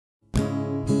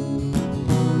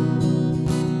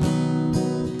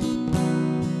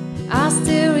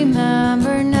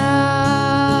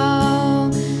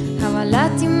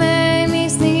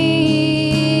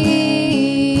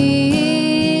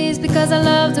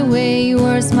the way you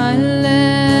were smiling,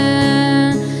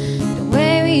 the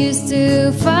way we used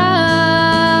to fight,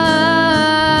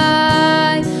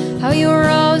 how you were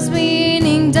always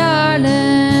winning, darling,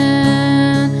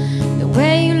 the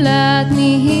way you let me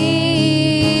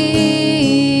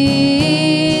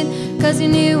hit, 'cause you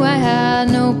knew I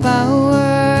had no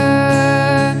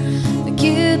power. The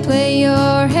cute way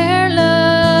your hair looked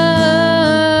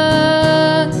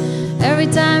every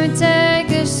time you take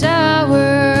a shower.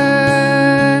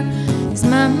 These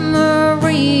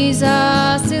memories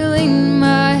are still in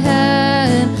my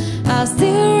head. I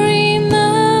still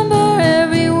remember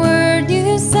every word you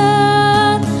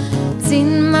said. It's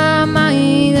in my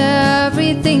mind,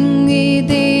 everything we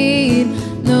did.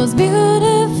 Those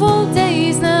beautiful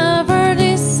days never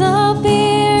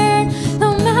disappeared. No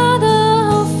matter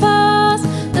how fast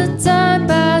the time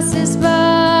passes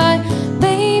by,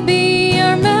 baby,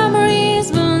 your memories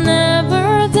will never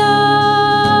die.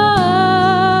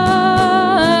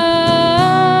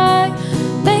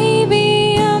 Baby,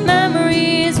 your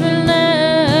memories will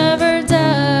never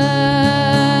die.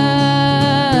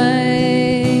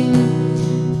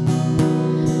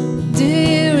 Do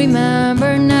you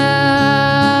remember now?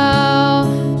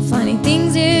 Funny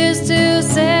things you used to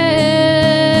say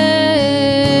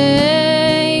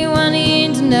when the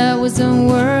internet wasn't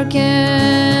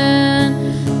working,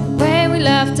 the way we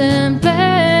laughed and played,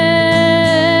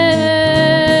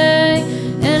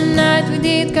 and at night we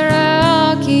did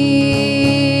karaoke,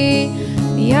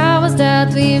 the hours that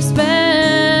we've spent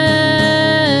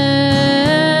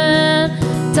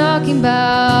talking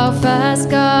about fast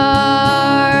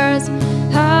cars,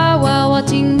 how while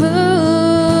watching movies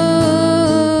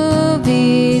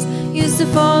used to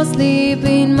fall asleep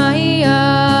in my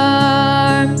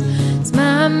arms. These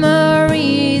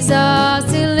memories are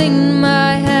still in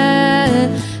my head.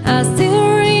 I still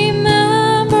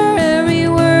remember every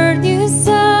word you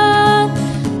said.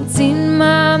 It's in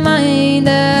my mind,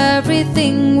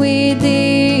 everything we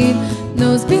did.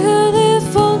 Those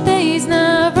beautiful days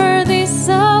never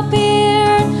disappear.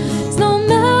 No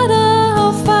matter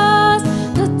how fast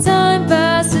the time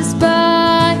passes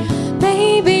by,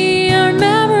 baby, your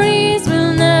memories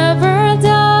will never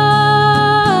die.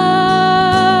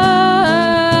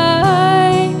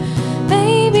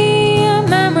 Baby, your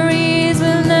memories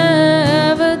will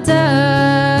never die.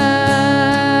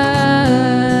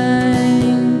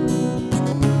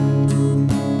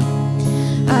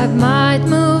 I might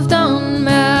moved on,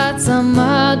 met some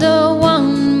other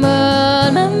one,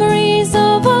 but memories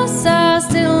of us are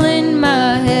still in my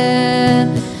head.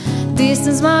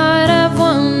 Distance might have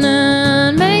won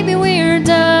and maybe we're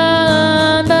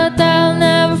done, but I'll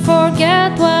never forget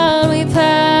what we've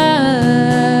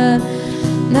had.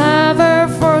 Never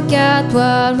forget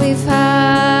what we've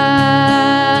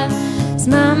had. These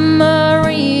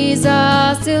memories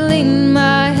are still in